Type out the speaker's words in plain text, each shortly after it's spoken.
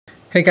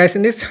Hey guys,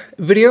 in this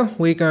video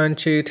we're going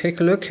to take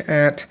a look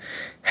at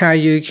how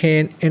you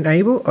can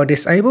enable or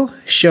disable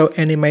show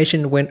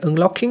animation when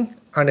unlocking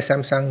on the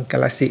Samsung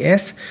Galaxy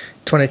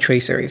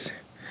S23 series.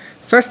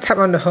 First, tap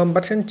on the home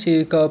button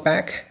to go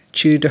back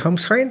to the home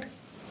screen.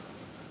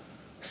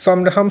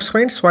 From the home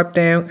screen, swipe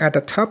down at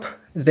the top,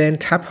 then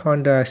tap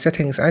on the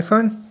settings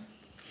icon.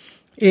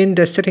 In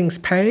the settings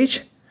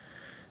page,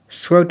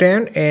 scroll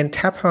down and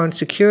tap on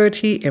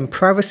security and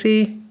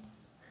privacy.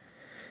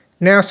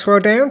 Now scroll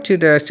down to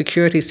the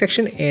security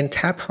section and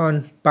tap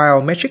on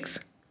biometrics.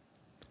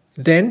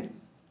 Then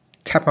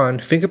tap on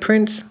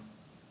fingerprints.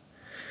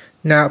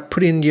 Now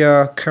put in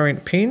your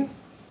current PIN.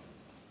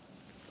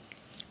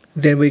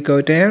 Then we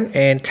go down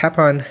and tap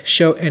on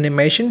show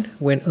animation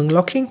when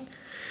unlocking.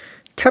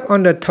 Tap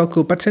on the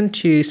toggle button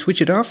to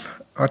switch it off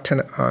or turn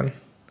it on.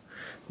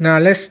 Now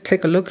let's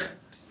take a look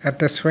at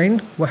the screen,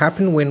 what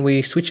happened when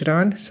we switch it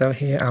on. So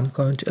here I'm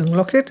going to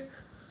unlock it.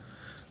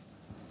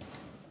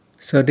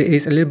 So there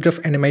is a little bit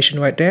of animation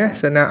right there.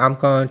 So now I'm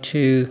going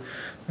to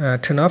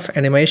turn off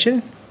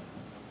animation.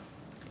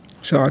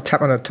 So I'll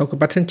tap on the toggle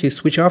button to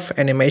switch off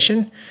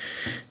animation.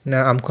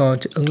 Now I'm going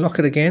to unlock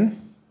it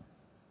again.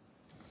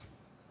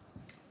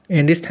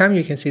 And this time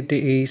you can see there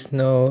is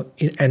no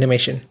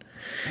animation.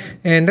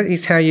 And that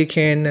is how you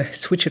can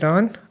switch it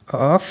on or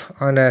off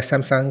on the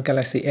Samsung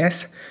Galaxy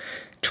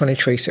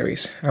S23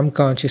 series. I'm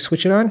going to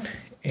switch it on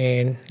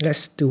and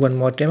let's do one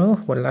more demo.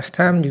 One last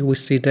time. You will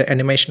see the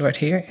animation right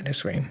here in the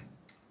screen.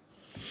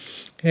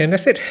 And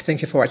that's it.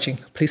 Thank you for watching.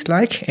 Please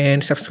like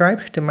and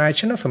subscribe to my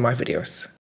channel for more videos.